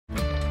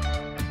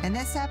In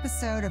this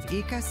episode of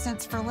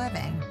EcoSense for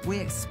Living, we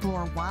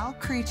explore wild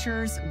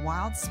creatures,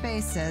 wild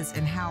spaces,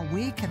 and how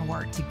we can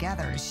work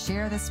together to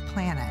share this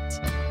planet.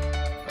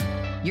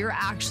 You're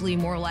actually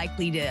more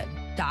likely to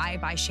die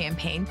by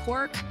champagne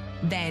pork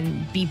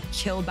than be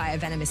killed by a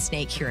venomous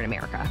snake here in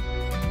America.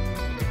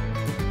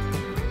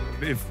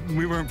 If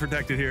we weren't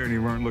protected here and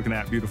you weren't looking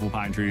at beautiful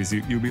pine trees,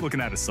 you'd be looking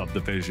at a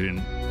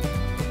subdivision.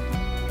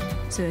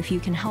 So if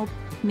you can help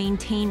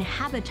maintain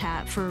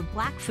habitat for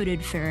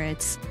black-footed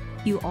ferrets,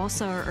 you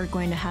also are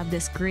going to have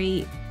this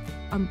great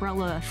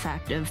umbrella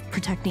effect of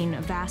protecting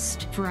a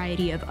vast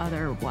variety of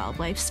other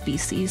wildlife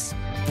species.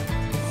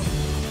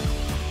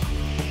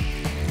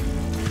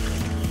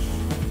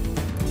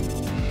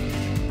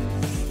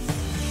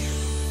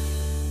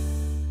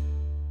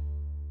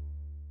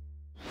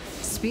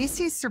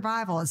 Species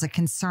survival is a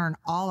concern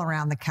all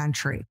around the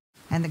country,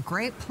 and the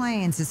Great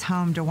Plains is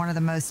home to one of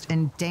the most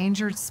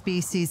endangered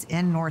species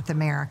in North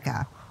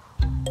America.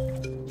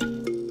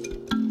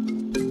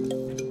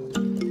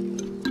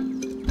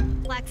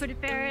 Black-footed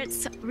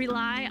ferrets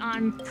rely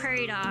on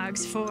prairie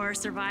dogs for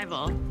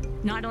survival.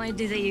 Not only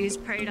do they use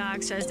prairie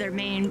dogs as their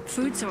main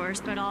food source,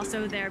 but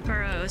also their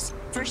burrows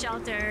for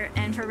shelter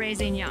and for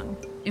raising young.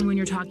 And when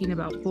you're talking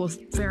about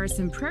both ferrets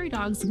and prairie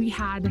dogs, we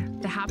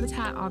had the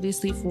habitat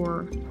obviously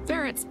for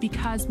ferrets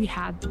because we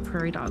had the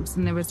prairie dogs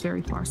and there was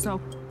very far. So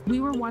we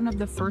were one of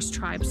the first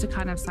tribes to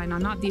kind of sign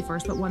on, not the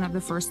first, but one of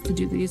the first to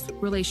do these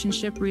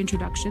relationship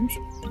reintroductions.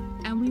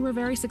 And we were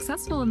very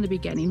successful in the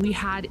beginning. We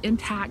had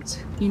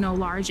intact,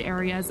 large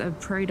areas of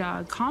prairie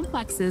dog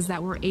complexes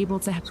that were able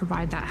to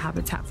provide that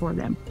habitat for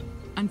them.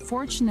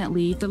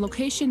 Unfortunately, the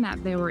location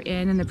that they were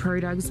in the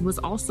prairie dogs was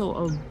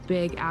also a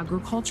big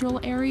agricultural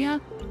area.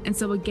 And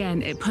so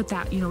again, it put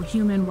that,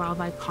 human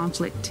wildlife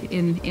conflict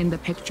in the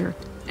picture.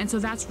 And so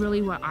that's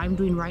really what I'm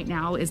doing right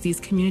now is these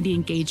community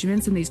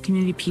engagements and these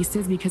community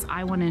pieces, because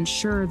I want to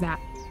ensure that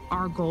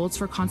our goals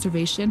for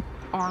conservation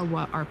are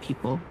what our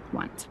people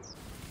want.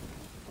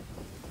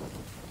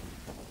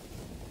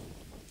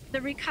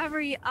 The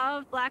recovery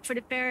of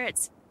black-footed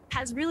ferrets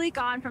has really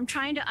gone from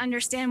trying to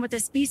understand what the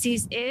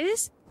species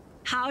is,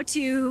 how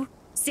to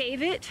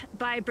save it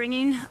by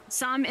bringing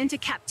some into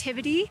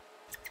captivity,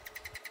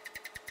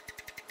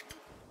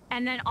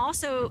 and then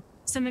also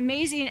some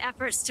amazing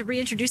efforts to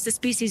reintroduce the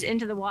species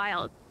into the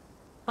wild.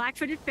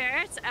 Black-footed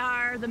ferrets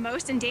are the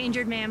most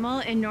endangered mammal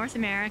in North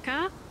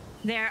America.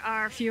 There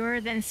are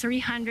fewer than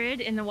 300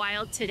 in the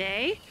wild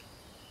today.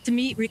 To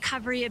meet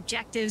recovery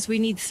objectives, we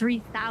need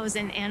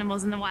 3,000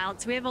 animals in the wild.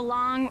 So we have a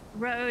long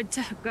road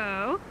to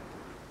go.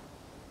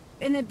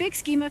 In the big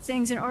scheme of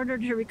things, in order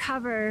to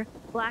recover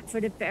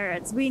black-footed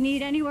ferrets, we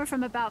need anywhere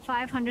from about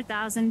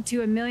 500,000 to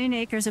 1 million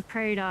acres of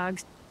prairie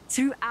dogs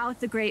throughout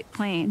the Great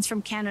Plains,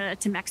 from Canada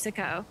to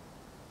Mexico.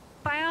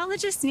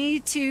 Biologists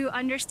need to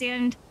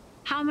understand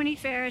how many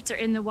ferrets are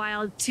in the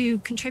wild to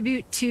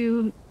contribute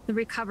to the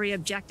recovery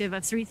objective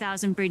of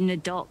 3,000 breeding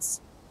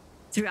adults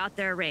throughout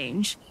their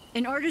range.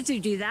 In order to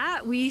do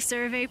that, we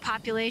survey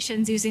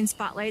populations using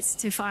spotlights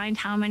to find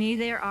how many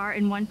there are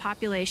in one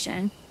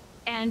population.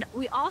 And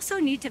we also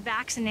need to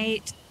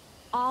vaccinate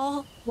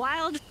all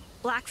wild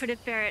black-footed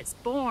ferrets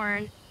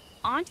born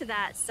onto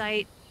that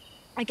site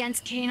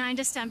against canine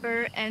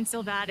distemper and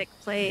sylvatic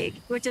plague,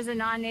 which is a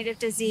non-native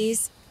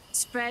disease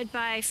spread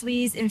by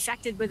fleas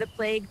infected with a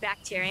plague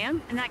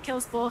bacterium, and that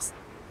kills both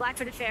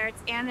black-footed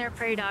ferrets and their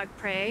prairie dog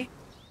prey.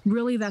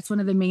 Really, that's one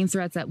of the main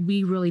threats that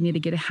we really need to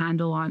get a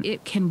handle on.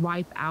 It can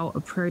wipe out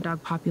a prairie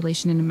dog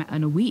population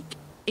in a week,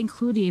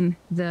 including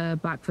the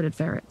black-footed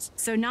ferrets.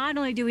 So not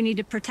only do we need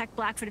to protect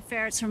black-footed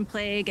ferrets from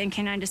plague and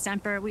canine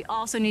distemper, we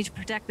also need to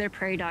protect their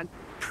prairie dog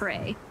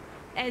prey.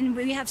 And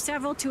we have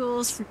several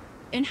tools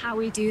in how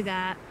we do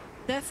that.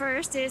 The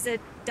first is a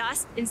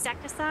dust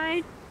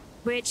insecticide,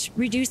 which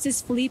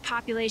reduces flea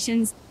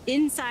populations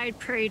inside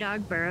prairie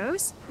dog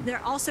burrows.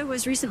 There also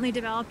was recently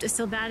developed a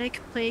sylvatic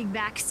plague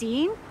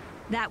vaccine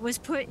that was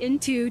put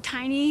into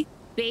tiny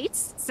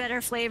baits that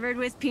are flavored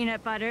with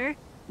peanut butter,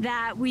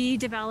 that we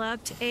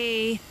developed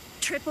a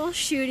triple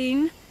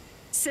shooting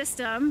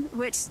system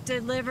which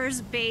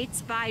delivers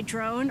baits by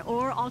drone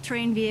or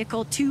all-terrain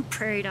vehicle to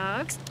prairie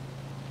dogs.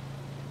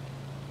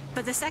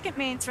 But the second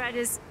main threat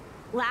is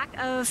lack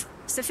of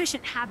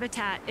sufficient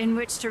habitat in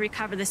which to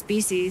recover the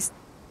species.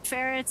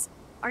 Ferrets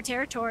are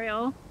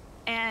territorial,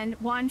 and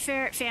one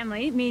ferret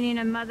family, meaning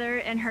a mother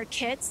and her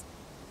kits,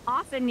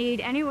 often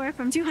need anywhere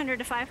from 200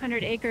 to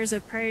 500 acres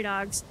of prairie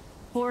dogs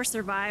for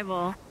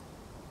survival.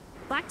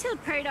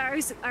 Black-tailed prairie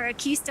dogs are a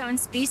keystone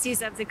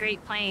species of the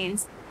Great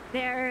Plains.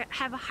 They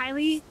have a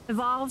highly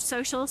evolved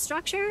social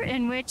structure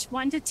in which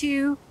 1 to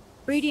 2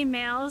 breeding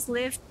males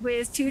live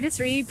with 2 to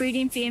 3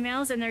 breeding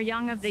females in their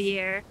young of the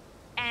year.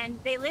 And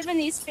they live in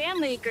these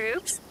family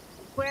groups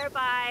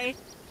whereby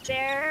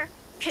their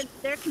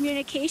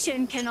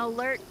communication can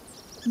alert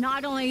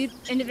not only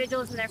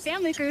individuals in their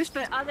family groups,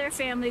 but other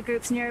family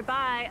groups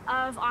nearby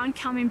of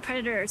oncoming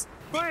predators.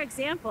 For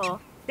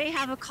example, they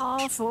have a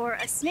call for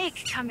a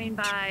snake coming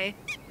by,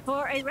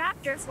 for a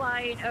raptor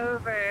flying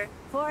over,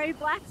 for a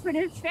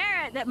black-footed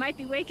ferret that might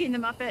be waking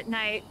them up at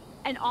night.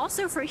 and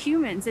also for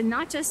humans, and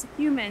not just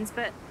humans,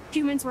 but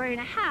humans wearing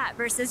a hat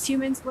versus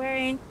humans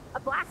wearing a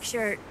black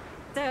shirt.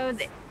 So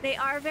they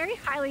are very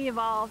highly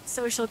evolved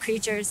social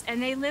creatures,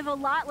 and they live a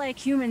lot like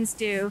humans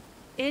do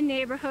in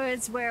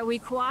neighborhoods where we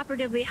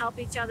cooperatively help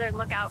each other and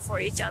look out for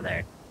each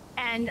other.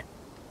 And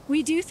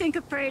we do think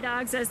of prairie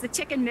dogs as the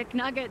chicken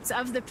McNuggets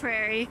of the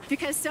prairie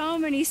because so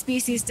many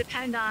species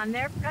depend on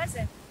their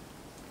presence.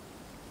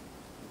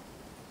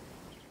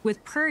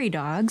 With prairie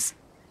dogs,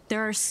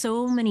 there are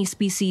so many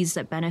species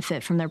that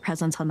benefit from their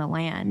presence on the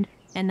land,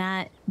 and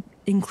that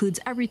includes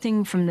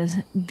everything from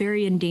the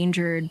very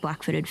endangered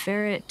black-footed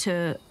ferret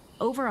to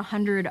over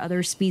 100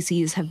 other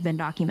species have been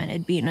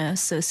documented being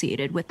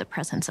associated with the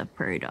presence of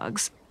prairie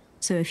dogs.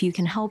 So if you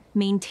can help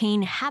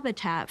maintain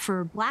habitat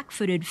for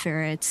black-footed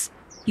ferrets,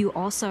 you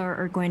also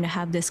are going to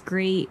have this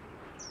great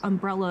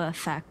umbrella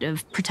effect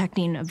of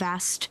protecting a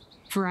vast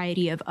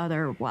variety of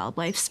other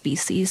wildlife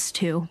species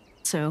too.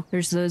 So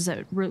there's those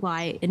that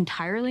rely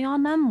entirely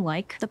on them,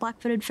 like the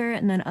black-footed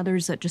ferret, and then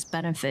others that just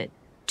benefit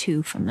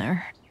too from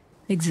their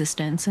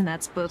existence. And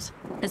that's both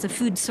as a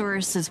food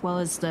source as well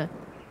as the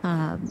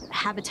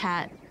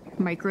habitat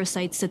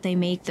microsites that they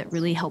make that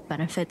really help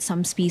benefit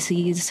some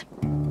species.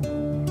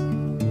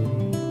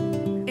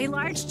 A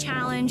large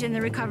challenge in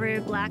the recovery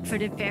of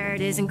black-footed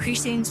ferret is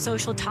increasing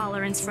social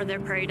tolerance for their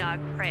prairie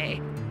dog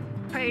prey.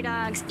 Prairie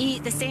dogs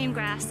eat the same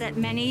grass that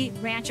many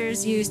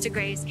ranchers use to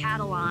graze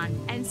cattle on.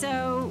 And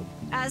so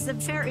as the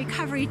ferret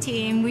recovery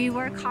team, we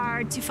work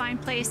hard to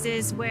find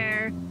places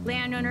where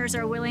landowners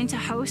are willing to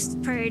host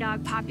prairie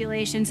dog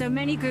populations. So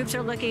many groups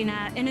are looking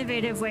at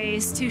innovative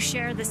ways to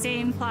share the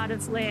same plot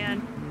of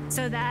land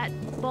so that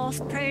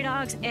both prairie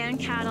dogs and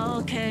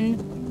cattle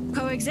can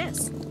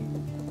coexist.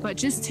 But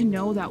just to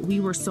know that we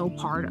were so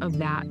part of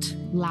that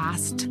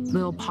last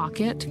little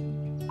pocket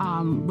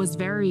was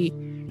very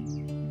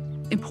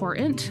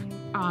important,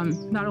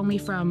 not only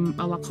from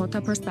a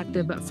Lakota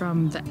perspective, but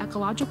from the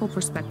ecological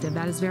perspective.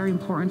 That is very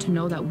important to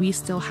know that we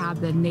still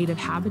have the native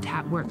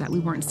habitat that we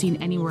weren't seeing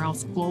anywhere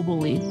else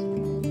globally.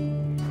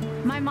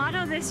 My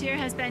motto this year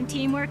has been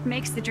teamwork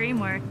makes the dream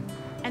work.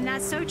 And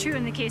that's so true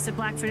in the case of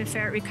Black-footed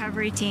Ferret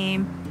Recovery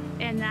Team,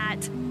 in that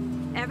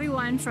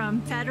everyone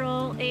from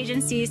federal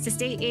agencies to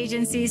state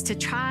agencies to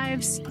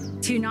tribes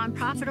to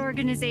nonprofit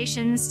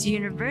organizations to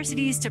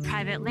universities to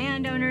private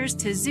landowners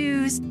to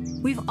zoos,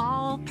 we've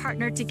all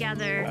partnered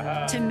together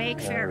to make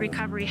ferret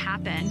recovery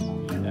happen.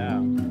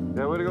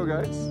 Yeah, way to go,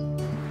 guys.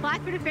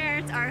 Black-footed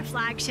ferrets are a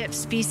flagship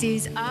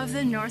species of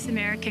the North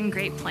American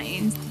Great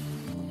Plains.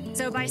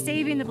 So by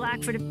saving the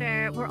black-footed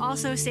ferret, we're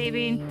also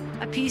saving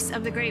a piece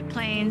of the Great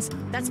Plains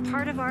that's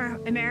part of our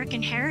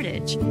American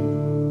heritage.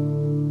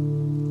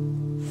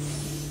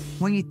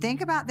 When you think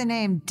about the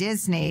name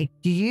Disney,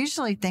 you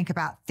usually think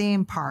about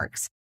theme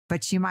parks,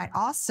 but you might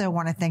also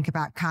want to think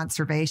about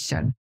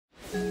conservation.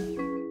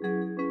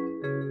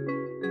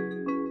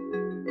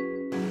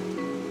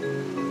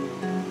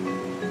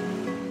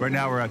 Right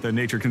now, we're at the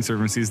Nature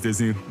Conservancy's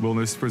Disney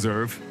Wilderness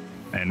Preserve,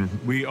 and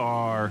we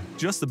are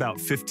just about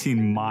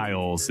 15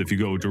 miles if you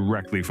go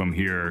directly from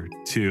here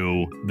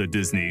to the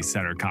Disney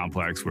Center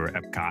complex where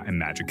Epcot and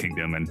Magic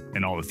Kingdom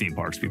and all the theme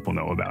parks people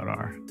know about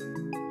are.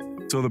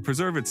 So the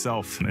preserve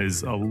itself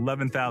is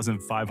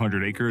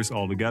 11,500 acres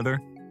altogether,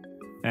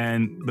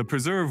 and the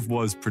preserve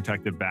was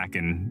protected back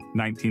in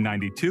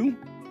 1992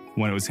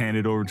 when it was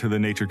handed over to the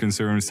Nature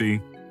Conservancy,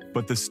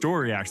 but the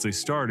story actually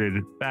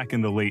started back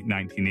in the late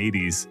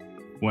 1980s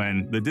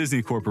when the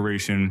Disney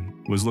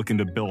Corporation was looking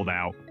to build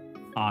out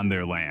on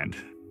their land.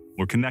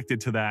 We're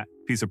connected to that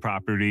piece of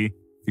property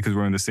because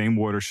we're in the same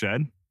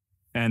watershed.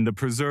 And the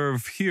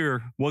preserve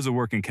here was a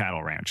working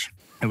cattle ranch.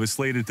 It was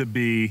slated to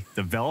be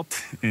developed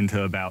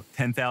into about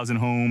 10,000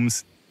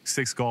 homes,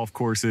 6 golf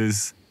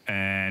courses,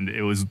 and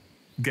it was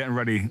getting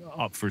ready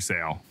up for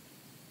sale.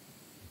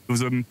 It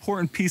was an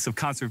important piece of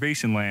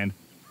conservation land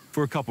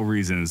for a couple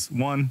reasons.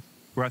 One,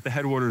 we're at the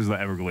headwaters of the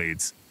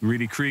Everglades.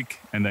 Reedy Creek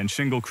and then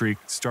Shingle Creek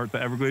start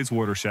the Everglades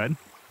watershed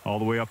all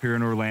the way up here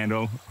in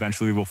Orlando.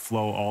 Eventually will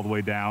flow all the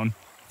way down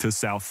to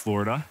South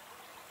Florida.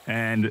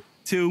 And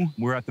 2,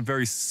 we're at the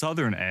very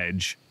southern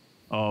edge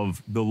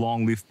of the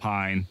longleaf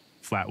pine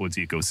flatwoods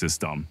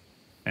ecosystem.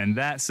 And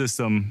that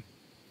system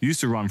used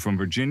to run from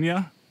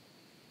Virginia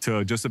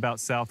to just about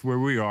south where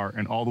we are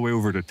and all the way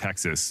over to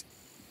Texas.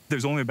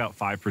 There's only about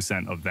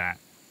 5% of that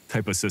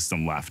type of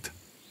system left.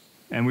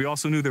 And we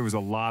also knew there was a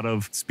lot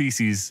of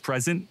species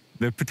present.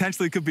 There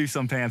potentially could be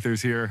some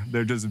panthers here.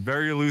 They're just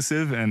very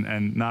elusive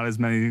and not as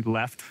many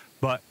left.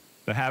 But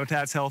the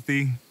habitat's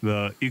healthy,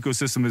 the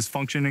ecosystem is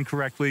functioning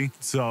correctly.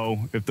 So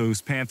if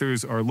those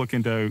panthers are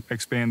looking to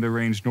expand their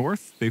range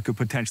north, they could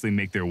potentially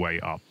make their way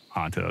up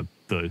onto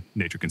the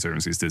Nature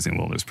Conservancy's Disney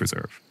Wilderness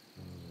Preserve.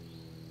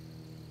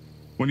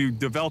 When you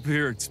develop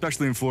here,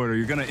 especially in Florida,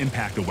 you're gonna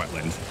impact a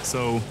wetland.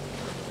 So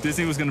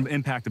Disney was gonna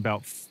impact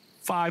about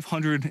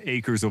 500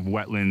 acres of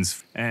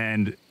wetlands.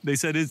 And they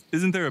said,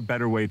 isn't there a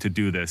better way to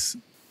do this?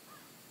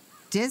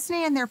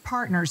 Disney and their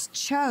partners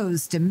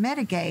chose to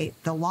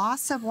mitigate the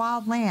loss of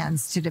wild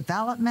lands to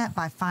development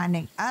by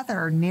finding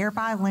other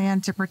nearby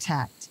land to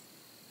protect.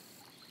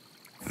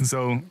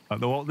 So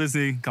the Walt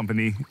Disney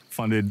Company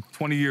funded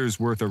 20 years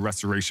worth of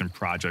restoration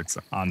projects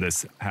on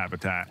this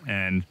habitat,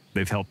 and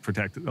they've helped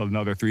protect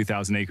another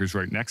 3,000 acres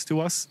right next to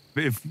us.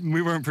 If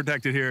we weren't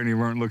protected here and you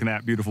weren't looking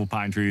at beautiful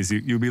pine trees,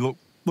 you'd be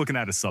looking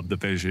at a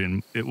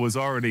subdivision. It was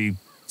already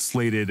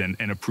slated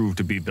and approved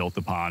to be built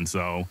upon,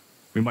 so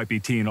we might be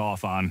teeing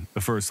off on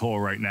the first hole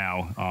right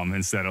now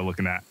instead of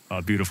looking at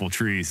beautiful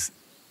trees.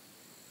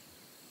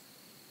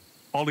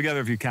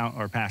 Altogether, if you count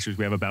our pastures,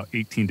 we have about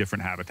 18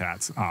 different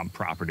habitats on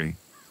property.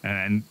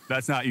 And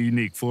that's not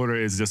unique.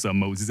 Florida is just a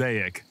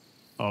mosaic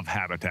of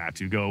habitats.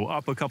 You go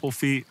up a couple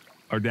feet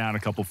or down a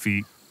couple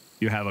feet,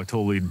 you have a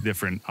totally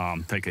different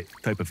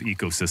type of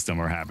ecosystem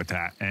or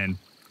habitat. And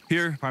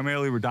here,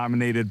 primarily, we're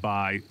dominated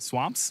by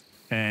swamps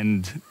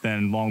and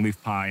then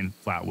longleaf pine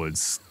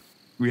flatwoods.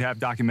 We have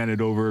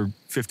documented over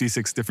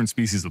 56 different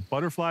species of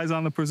butterflies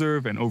on the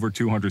preserve and over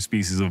 200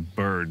 species of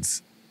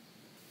birds.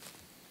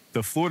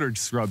 The Florida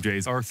scrub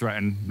jays are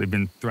threatened. They've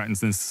been threatened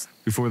since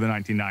before the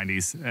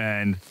 1990s.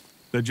 And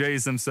the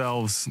jays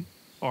themselves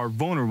are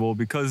vulnerable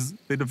because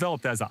they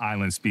developed as an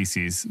island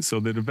species. So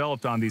they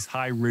developed on these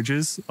high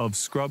ridges of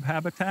scrub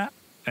habitat.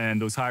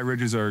 And those high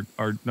ridges are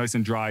nice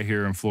and dry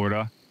here in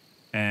Florida.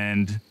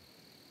 And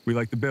we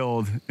like to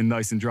build in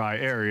nice and dry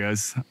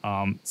areas.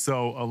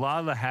 So a lot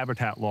of the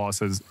habitat loss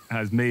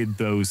has made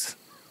those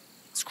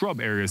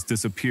scrub areas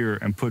disappear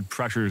and put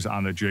pressures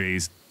on the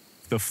jays.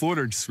 The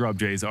Florida scrub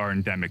jays are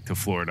endemic to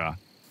Florida,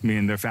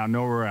 meaning they're found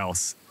nowhere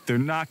else. They're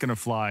not going to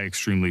fly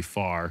extremely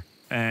far,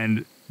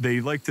 and they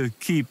like to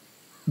keep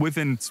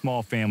within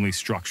small family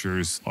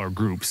structures or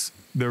groups.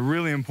 They're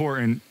really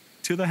important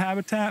to the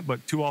habitat,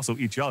 but to also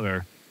each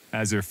other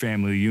as their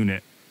family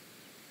unit.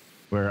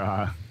 We're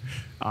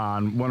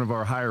on one of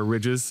our higher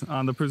ridges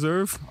on the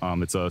preserve.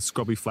 It's a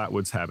scrubby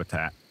flatwoods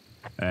habitat,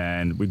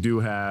 and we do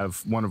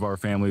have one of our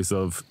families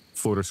of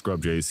Florida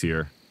scrub jays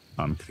here.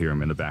 You can hear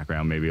them in the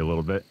background maybe a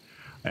little bit.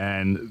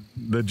 And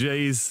the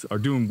jays are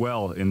doing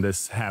well in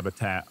this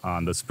habitat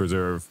on this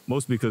preserve,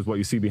 mostly because what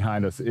you see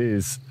behind us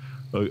is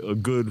a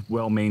good,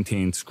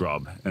 well-maintained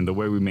scrub. And the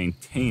way we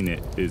maintain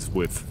it is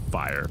with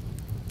fire.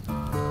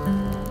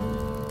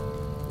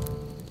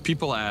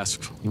 People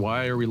ask,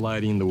 why are we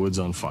lighting the woods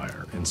on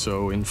fire? And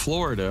so in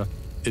Florida,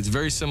 it's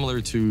very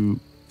similar to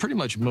pretty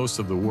much most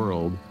of the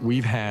world.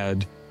 We've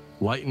had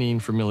lightning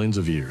for millions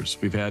of years.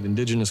 We've had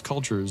indigenous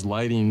cultures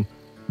lighting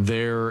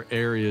their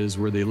areas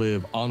where they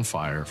live on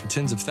fire for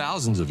tens of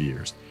thousands of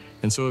years.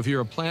 And so if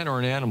you're a plant or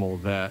an animal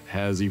that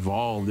has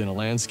evolved in a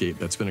landscape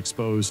that's been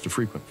exposed to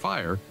frequent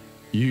fire,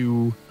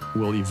 you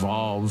will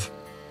evolve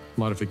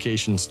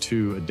modifications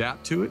to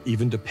adapt to it,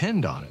 even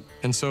depend on it.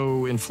 And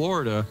so in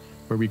Florida,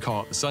 where we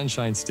call it the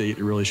Sunshine State,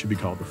 it really should be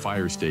called the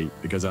Fire State,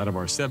 because out of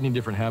our 70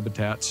 different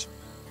habitats,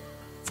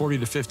 40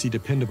 to 50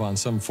 depend upon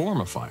some form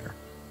of fire.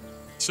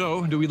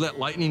 So do we let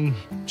lightning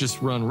just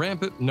run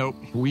rampant? Nope.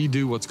 We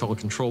do what's called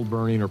controlled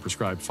burning or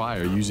prescribed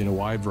fire using a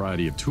wide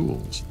variety of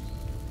tools.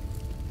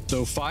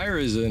 So fire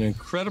is an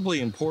incredibly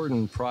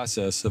important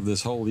process of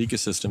this whole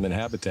ecosystem and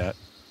habitat.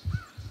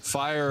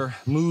 Fire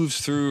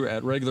moves through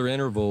at regular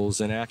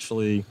intervals and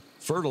actually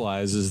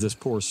fertilizes this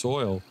poor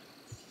soil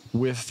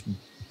with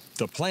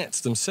the plants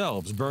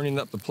themselves. Burning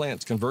up the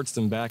plants converts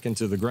them back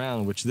into the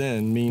ground, which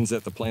then means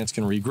that the plants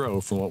can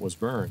regrow from what was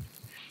burned.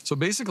 So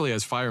basically,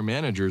 as fire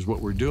managers, what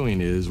we're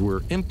doing is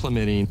we're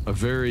implementing a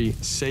very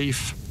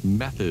safe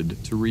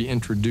method to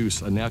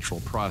reintroduce a natural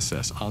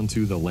process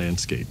onto the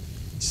landscape.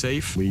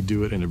 Safe, we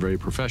do it in a very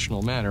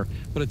professional manner,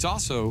 but it's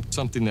also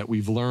something that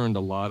we've learned a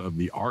lot of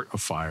the art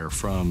of fire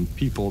from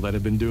people that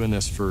have been doing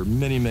this for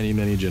many, many,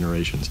 many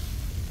generations.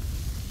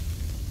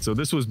 So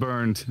this was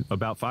burned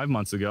about 5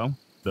 months ago.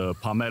 The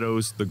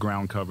palmettos, the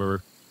ground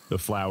cover, the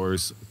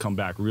flowers come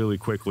back really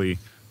quickly,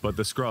 but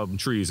the scrub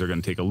trees are going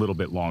to take a little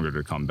bit longer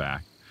to come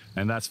back.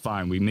 And that's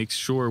fine. We make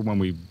sure when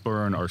we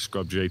burn our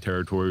scrub jay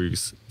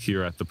territories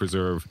here at the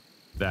preserve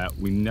that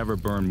we never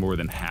burn more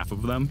than half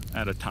of them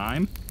at a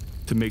time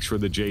to make sure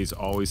the jays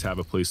always have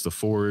a place to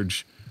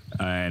forage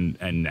and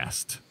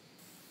nest.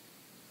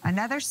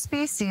 Another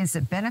species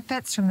that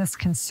benefits from this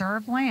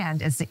conserved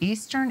land is the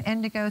eastern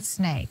indigo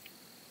snake.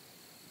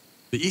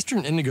 The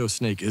eastern indigo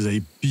snake is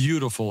a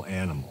beautiful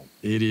animal.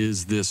 It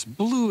is this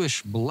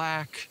bluish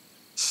black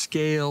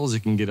scales.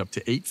 It can get up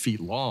to 8 feet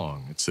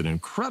long. It's an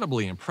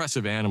incredibly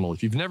impressive animal.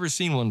 If you've never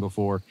seen one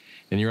before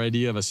and your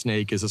idea of a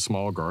snake is a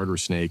small garter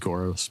snake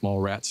or a small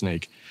rat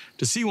snake,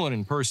 to see one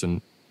in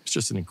person, it's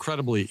just an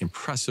incredibly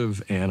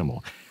impressive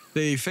animal.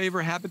 They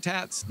favor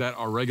habitats that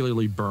are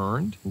regularly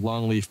burned,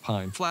 longleaf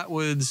pine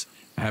flatwoods,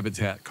 a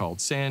habitat called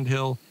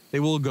sandhill. They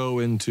will go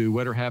into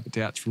wetter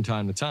habitats from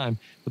time to time,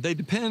 but they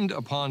depend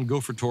upon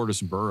gopher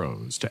tortoise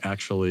burrows to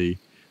actually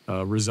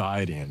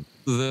reside in.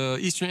 The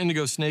eastern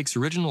indigo snake's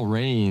original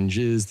range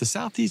is the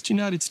southeast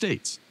United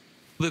States.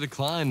 The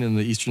decline in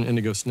the eastern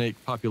indigo snake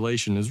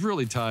population is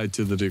really tied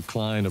to the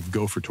decline of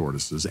gopher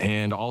tortoises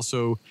and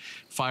also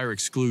fire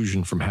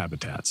exclusion from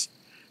habitats.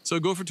 So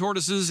gopher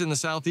tortoises in the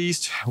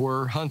southeast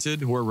were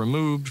hunted, were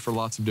removed for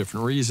lots of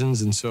different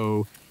reasons. And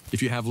so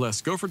if you have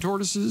less gopher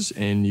tortoises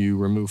and you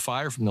remove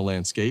fire from the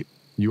landscape,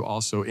 you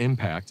also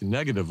impact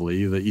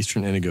negatively the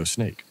eastern indigo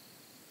snake.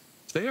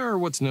 They are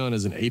what's known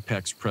as an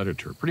apex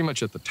predator, pretty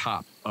much at the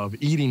top of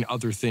eating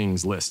other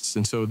things lists.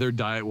 And so their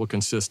diet will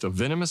consist of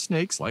venomous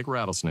snakes like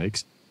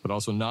rattlesnakes, but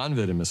also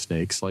non-venomous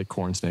snakes like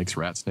corn snakes,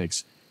 rat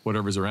snakes,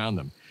 whatever's around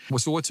them.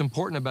 So what's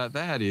important about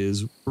that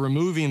is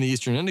removing the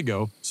eastern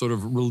indigo sort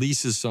of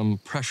releases some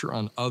pressure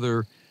on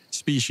other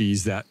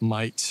species that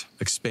might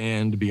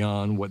expand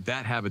beyond what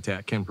that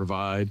habitat can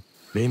provide.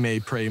 They may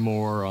prey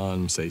more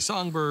on, say,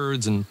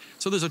 songbirds. And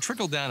so there's a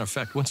trickle-down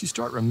effect once you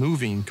start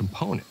removing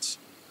components.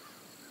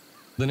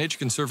 The Nature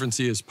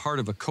Conservancy is part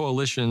of a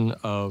coalition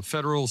of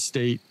federal,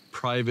 state,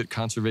 private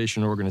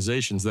conservation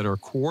organizations that are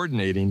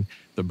coordinating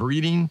the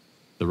breeding,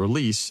 the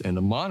release, and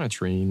the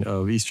monitoring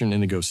of eastern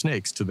indigo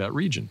snakes to that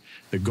region.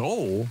 The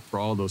goal for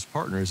all of those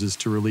partners is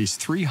to release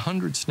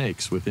 300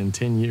 snakes within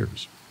 10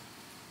 years.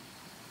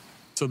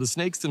 So the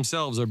snakes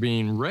themselves are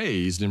being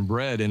raised and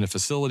bred in a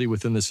facility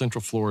within the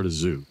Central Florida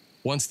Zoo.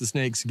 Once the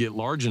snakes get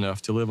large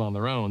enough to live on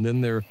their own, then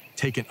they're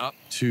taken up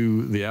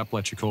to the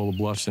Apalachicola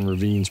Bluffs and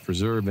Ravines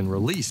Preserve and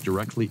released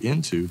directly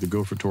into the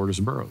gopher tortoise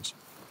burrows.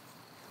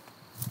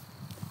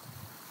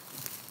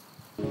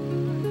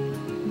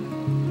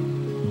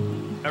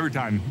 Every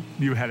time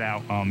you head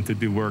out to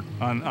do work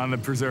on the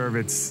preserve,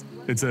 it's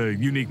a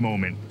unique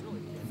moment.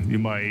 You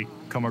might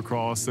come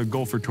across a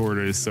gopher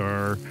tortoise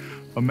or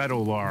a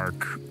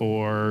meadowlark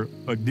or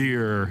a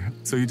deer.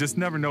 So you just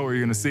never know what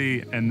you're gonna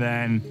see. And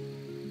then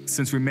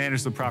since we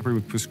manage the property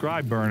with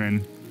prescribed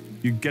burning,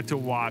 you get to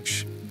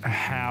watch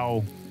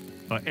how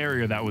an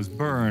area that was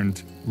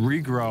burned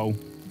regrow,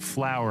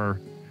 flower,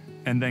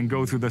 and then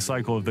go through the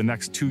cycle of the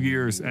next 2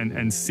 years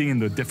and seeing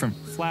the different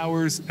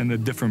flowers and the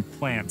different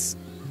plants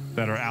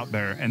that are out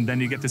there. And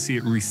then you get to see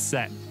it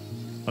reset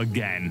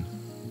again.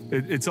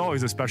 It's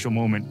always a special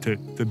moment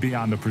to be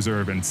on the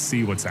preserve and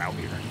see what's out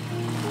here.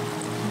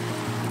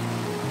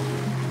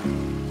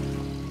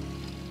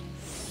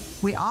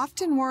 We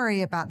often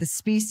worry about the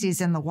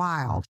species in the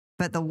wild,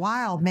 but the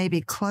wild may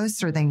be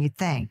closer than you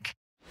think.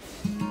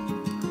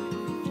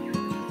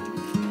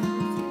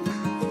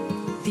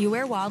 The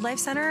Aware Wildlife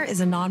Center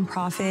is a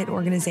nonprofit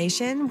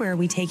organization where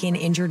we take in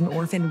injured and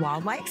orphaned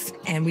wildlife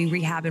and we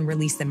rehab and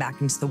release them back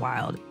into the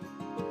wild.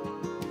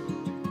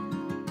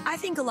 I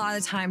think a lot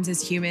of the times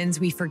as humans,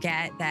 we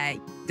forget that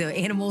the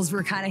animals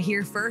were kind of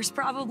here first,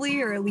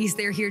 probably, or at least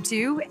they're here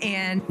too.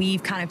 And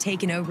we've kind of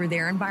taken over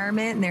their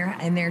environment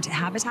and their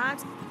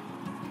habitat.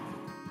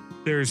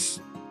 There's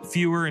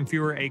fewer and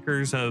fewer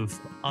acres of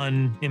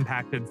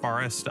unimpacted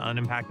forest,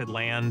 unimpacted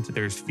land.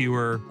 There's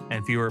fewer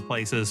and fewer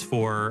places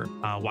for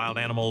wild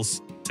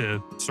animals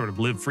to sort of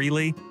live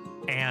freely.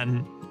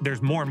 And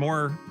there's more and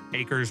more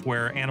acres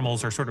where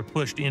animals are sort of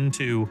pushed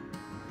into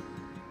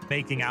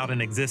making out an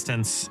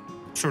existence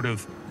sort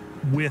of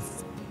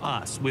with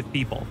us, with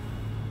people.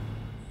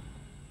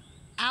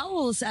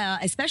 Owls,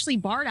 especially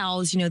barred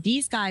owls,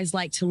 these guys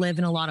like to live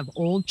in a lot of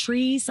old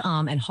trees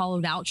and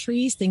hollowed out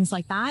trees, things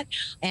like that.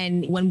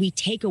 And when we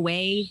take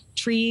away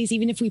trees,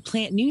 even if we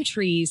plant new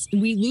trees,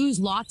 we lose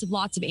lots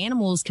of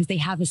animals because they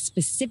have a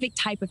specific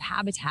type of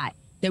habitat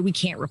that we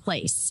can't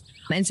replace.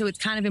 And so it's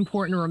kind of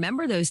important to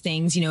remember those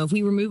things. If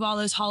we remove all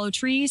those hollow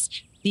trees,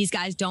 these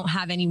guys don't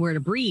have anywhere to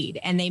breed,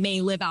 and they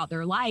may live out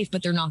their life,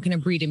 but they're not going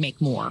to breed and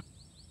make more.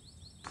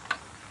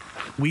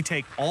 We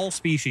take all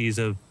species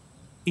of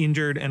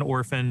injured and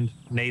orphaned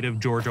native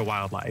Georgia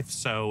wildlife.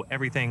 So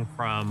everything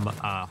from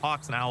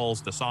hawks and owls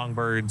to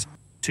songbirds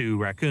to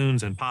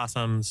raccoons and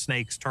possums,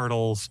 snakes,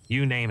 turtles,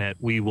 you name it.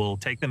 We will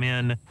take them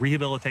in,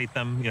 rehabilitate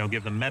them,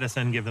 give them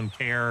medicine, give them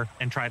care,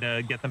 and try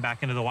to get them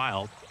back into the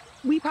wild.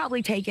 We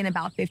probably take in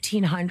about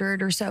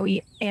 1,500 or so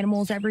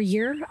animals every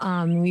year.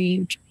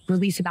 We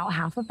release about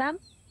half of them.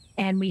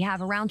 And we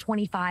have around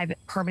 25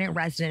 permanent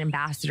resident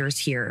ambassadors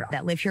here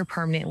that live here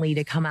permanently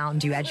to come out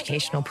and do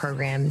educational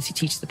programs to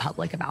teach the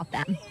public about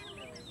them.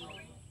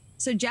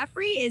 So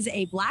Jeffrey is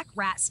a black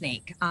rat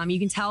snake. You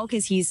can tell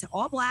because he's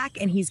all black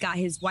and he's got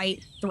his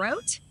white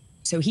throat.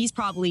 So he's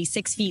probably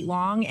 6 feet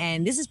long.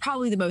 And this is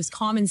probably the most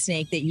common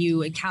snake that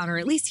you encounter,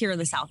 at least here in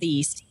the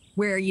Southeast,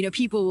 where,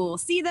 people will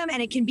see them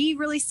and it can be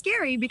really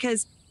scary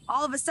because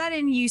all of a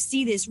sudden you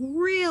see this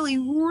really,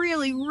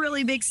 really,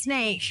 really big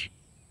snake.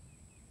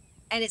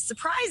 And it's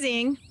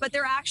surprising, but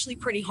they're actually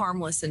pretty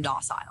harmless and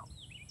docile.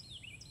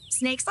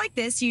 Snakes like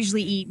this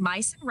usually eat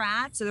mice and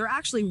rats, so they're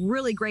actually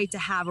really great to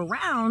have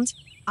around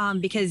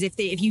because if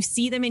you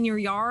see them in your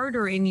yard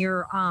or in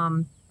your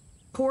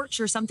porch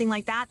or something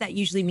like that, that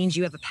usually means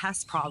you have a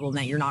pest problem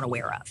that you're not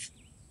aware of.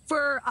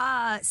 For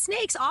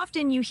snakes,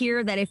 often you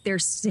hear that if their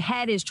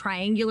head is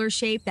triangular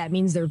shaped, that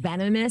means they're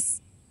venomous.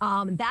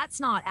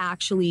 That's not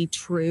actually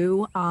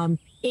true.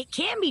 It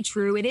can be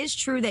true. It is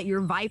true that your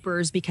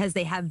vipers, because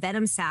they have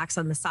venom sacs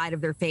on the side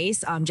of their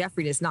face,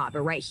 Jeffrey does not,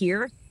 but right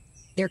here,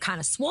 they're kind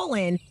of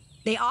swollen.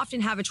 They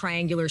often have a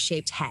triangular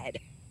shaped head.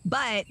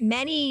 But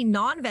many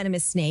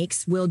non-venomous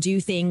snakes will do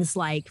things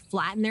like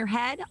flatten their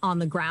head on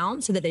the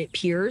ground so that it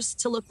appears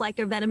to look like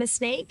a venomous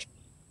snake.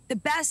 The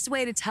best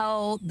way to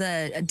tell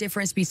the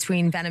difference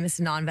between venomous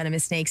and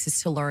non-venomous snakes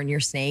is to learn your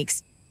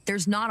snakes.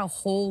 There's not a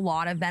whole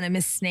lot of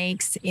venomous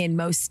snakes in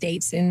most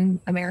states in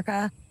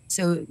America.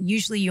 So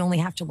usually you only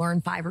have to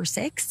learn 5 or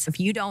 6. If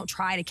you don't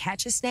try to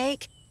catch a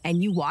snake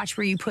and you watch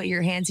where you put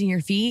your hands and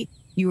your feet,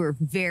 you are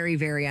very,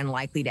 very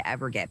unlikely to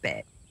ever get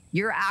bit.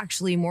 You're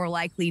actually more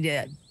likely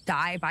to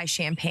die by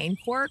champagne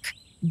cork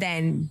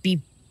than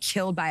be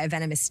killed by a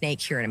venomous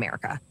snake here in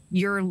America.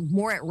 You're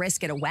more at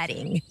risk at a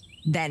wedding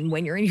than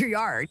when you're in your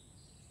yard.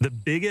 The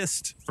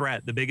biggest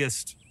threat, the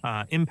biggest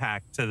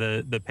impact to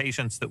the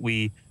patients that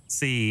we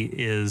see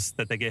is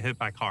that they get hit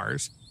by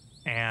cars.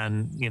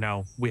 And, you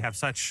know, we have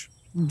such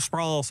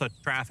sprawl, such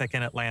traffic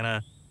in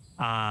Atlanta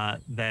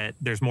that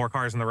there's more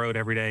cars on the road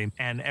every day.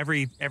 And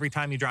every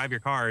time you drive your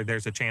car,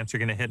 there's a chance you're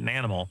going to hit an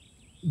animal.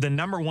 The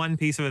number one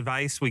piece of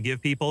advice we give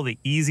people, the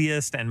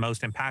easiest and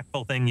most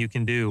impactful thing you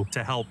can do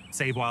to help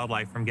save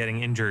wildlife from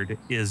getting injured,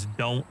 is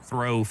don't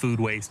throw food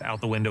waste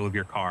out the window of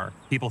your car.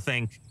 People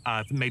think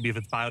maybe if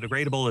it's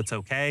biodegradable, it's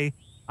okay.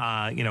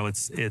 You know,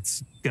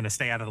 it's going to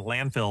stay out of the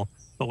landfill.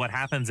 But what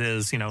happens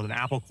is, you know, an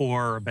apple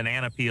core or a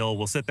banana peel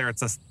will sit there at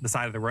the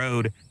side of the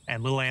road,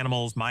 and little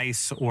animals,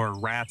 mice or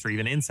rats or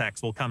even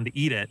insects will come to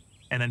eat it.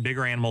 And then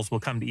bigger animals will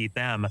come to eat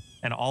them.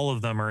 And all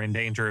of them are in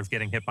danger of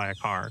getting hit by a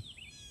car.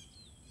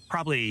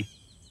 Probably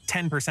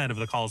 10% of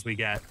the calls we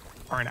get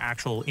are an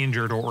actual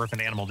injured or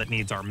orphaned animal that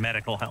needs our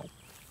medical help.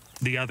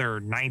 The other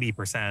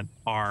 90%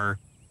 are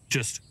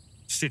just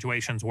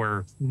situations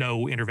where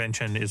no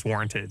intervention is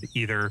warranted.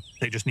 Either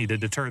they just need to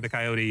deter the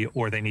coyote,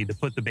 or they need to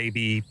put the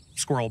baby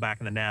squirrel back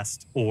in the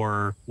nest,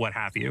 or what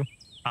have you.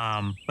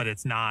 But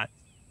it's not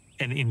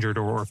an injured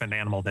or orphaned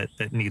animal that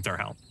needs our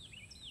help.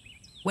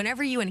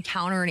 Whenever you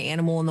encounter an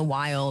animal in the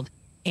wild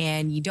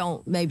and you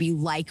don't maybe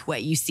like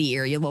what you see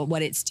or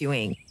what it's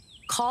doing,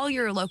 call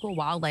your local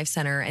wildlife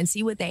center and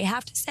see what they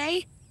have to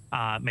say.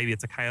 Maybe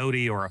it's a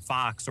coyote or a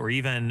fox or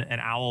even an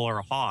owl or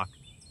a hawk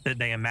that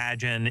they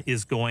imagine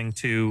is going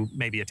to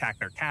maybe attack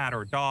their cat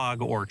or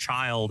dog or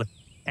child.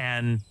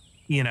 And,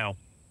 you know,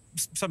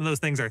 some of those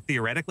things are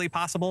theoretically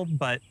possible,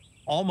 but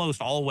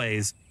almost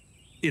always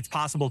it's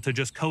possible to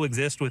just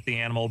coexist with the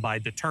animal by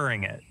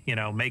deterring it, you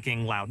know,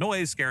 making loud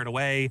noise, scare it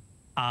away,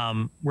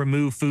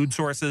 remove food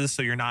sources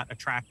so you're not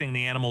attracting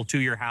the animal to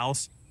your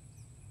house.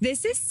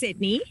 This is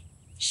Sydney.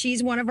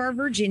 She's one of our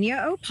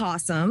Virginia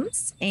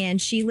opossums,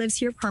 and she lives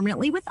here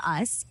permanently with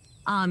us.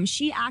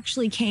 She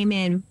actually came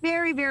in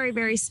very, very,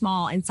 very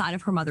small inside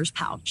of her mother's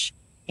pouch.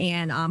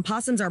 And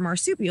possums are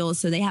marsupials,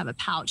 so they have a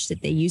pouch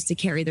that they use to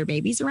carry their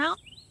babies around.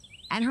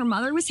 And her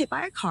mother was hit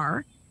by a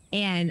car,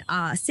 and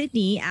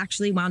Sydney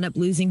actually wound up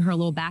losing her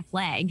little back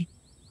leg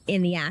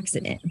in the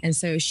accident. And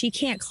so she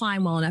can't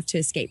climb well enough to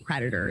escape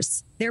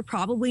predators. They're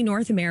probably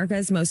North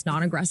America's most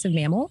non-aggressive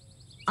mammal.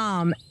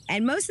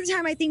 And most of the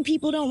time, I think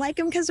people don't like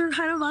them because they're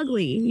kind of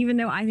ugly, even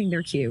though I think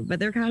they're cute, but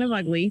they're kind of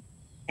ugly.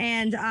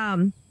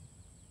 And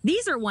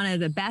these are one of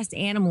the best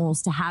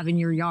animals to have in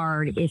your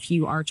yard if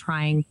you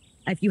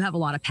have a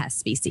lot of pest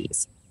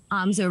species.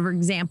 So, for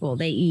example,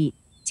 they eat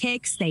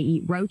ticks, they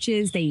eat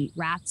roaches, they eat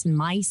rats and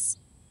mice.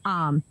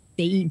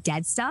 They eat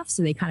dead stuff,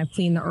 so they kind of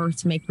clean the earth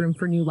to make room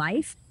for new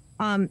life.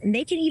 And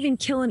they can even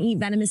kill and eat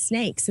venomous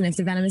snakes. And if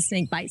the venomous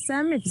snake bites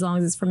them, as long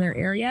as it's from their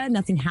area,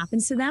 nothing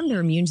happens to them. They're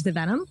immune to the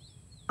venom.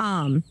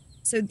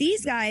 So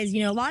these guys,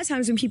 you know, a lot of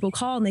times when people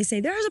call and they say,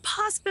 there's a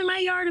possum in my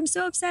yard, I'm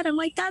so upset. I'm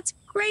like, that's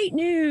great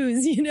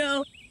news. You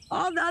know,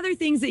 all the other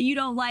things that you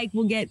don't like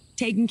will get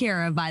taken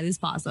care of by this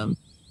possum.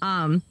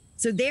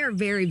 So they're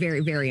very, very,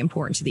 very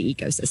important to the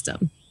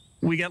ecosystem.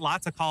 We get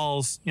lots of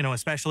calls, you know,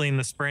 especially in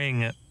the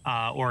spring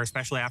or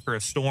especially after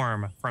a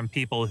storm, from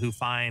people who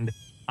find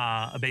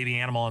a baby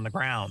animal on the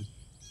ground.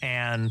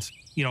 And,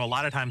 you know, a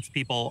lot of times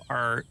people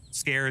are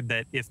scared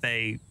that if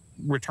they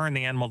return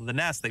the animal to the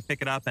nest, they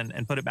pick it up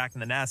and put it back in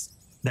the nest,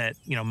 that,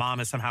 you know, mom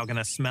is somehow going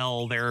to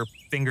smell their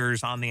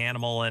fingers on the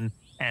animal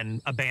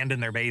and abandon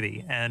their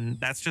baby. And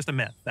that's just a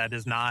myth. That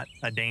is not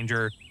a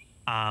danger.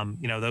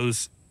 You know,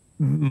 those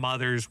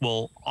mothers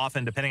will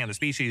often, depending on the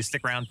species,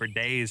 stick around for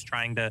days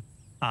trying to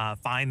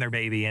find their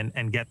baby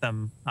and get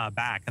them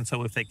back. And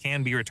so if they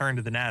can be returned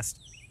to the nest,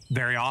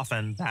 very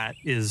often that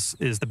is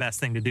the best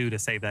thing to do to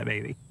save that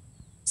baby.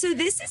 So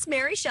this is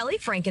Mary Shelley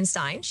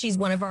Frankenstein. She's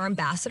one of our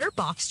ambassador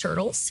box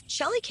turtles.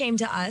 Shelley came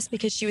to us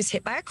because she was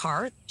hit by a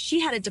car. She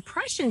had a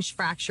depression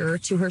fracture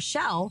to her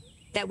shell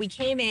that we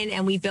came in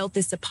and we built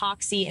this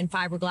epoxy and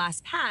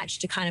fiberglass patch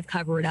to kind of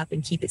cover it up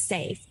and keep it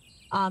safe.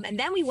 And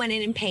then we went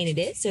in and painted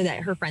it so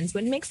that her friends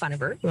wouldn't make fun of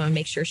her. We want to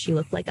make sure she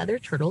looked like other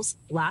turtles.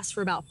 It lasts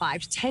for about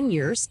 5 to 10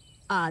 years.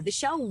 The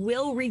shell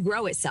will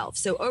regrow itself.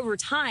 So over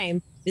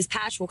time, this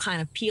patch will kind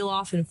of peel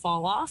off and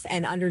fall off,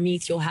 and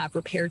underneath you'll have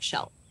repaired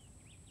shell.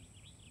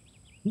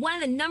 One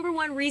of the number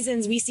one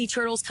reasons we see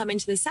turtles come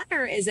into the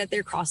center is that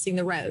they're crossing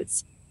the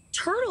roads.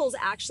 Turtles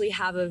actually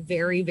have a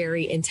very,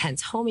 very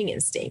intense homing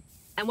instinct.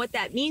 And what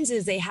that means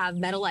is they have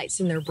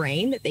metallites in their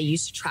brain that they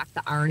use to track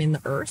the iron in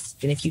the earth.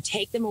 And if you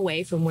take them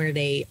away from where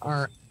they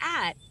are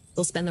at,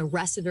 they'll spend the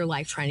rest of their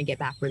life trying to get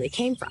back where they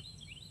came from.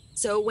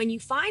 So when you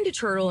find a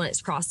turtle and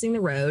it's crossing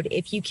the road,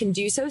 if you can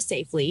do so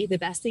safely, the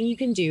best thing you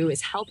can do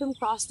is help him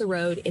cross the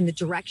road in the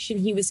direction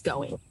he was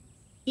going.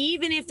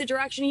 Even if the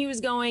direction he was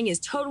going is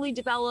totally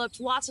developed,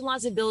 lots and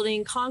lots of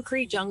building,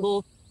 concrete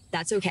jungle,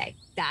 that's okay.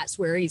 That's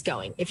where he's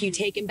going. If you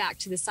take him back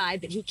to the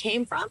side that he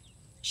came from,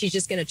 she's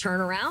just going to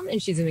turn around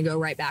and she's going to go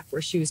right back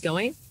where she was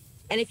going.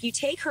 And if you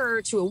take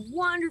her to a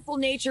wonderful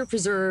nature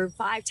preserve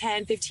 5,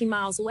 10, 15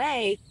 miles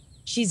away,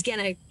 she's going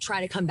to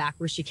try to come back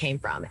where she came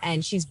from.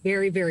 And she's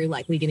very, very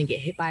likely going to get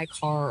hit by a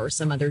car or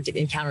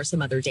encounter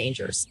some other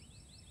dangers.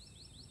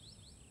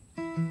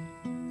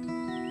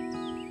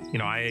 You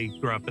know, I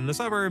grew up in the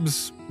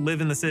suburbs, live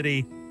in the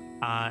city,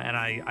 and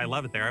I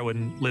love it there. I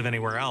wouldn't live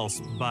anywhere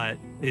else, but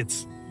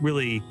it's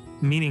really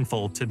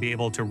meaningful to be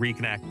able to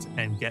reconnect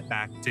and get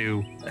back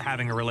to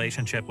having a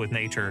relationship with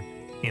nature.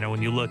 You know,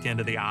 when you look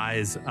into the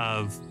eyes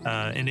of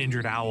an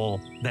injured owl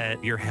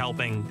that you're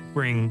helping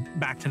bring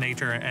back to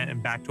nature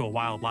and back to a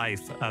wild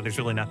life, there's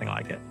really nothing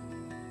like it.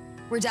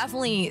 We're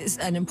definitely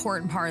an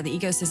important part of the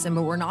ecosystem,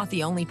 but we're not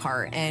the only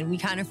part. And we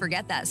kind of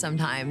forget that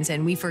sometimes.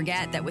 And we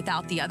forget that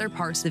without the other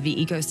parts of the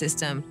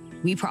ecosystem,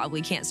 we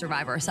probably can't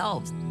survive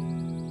ourselves.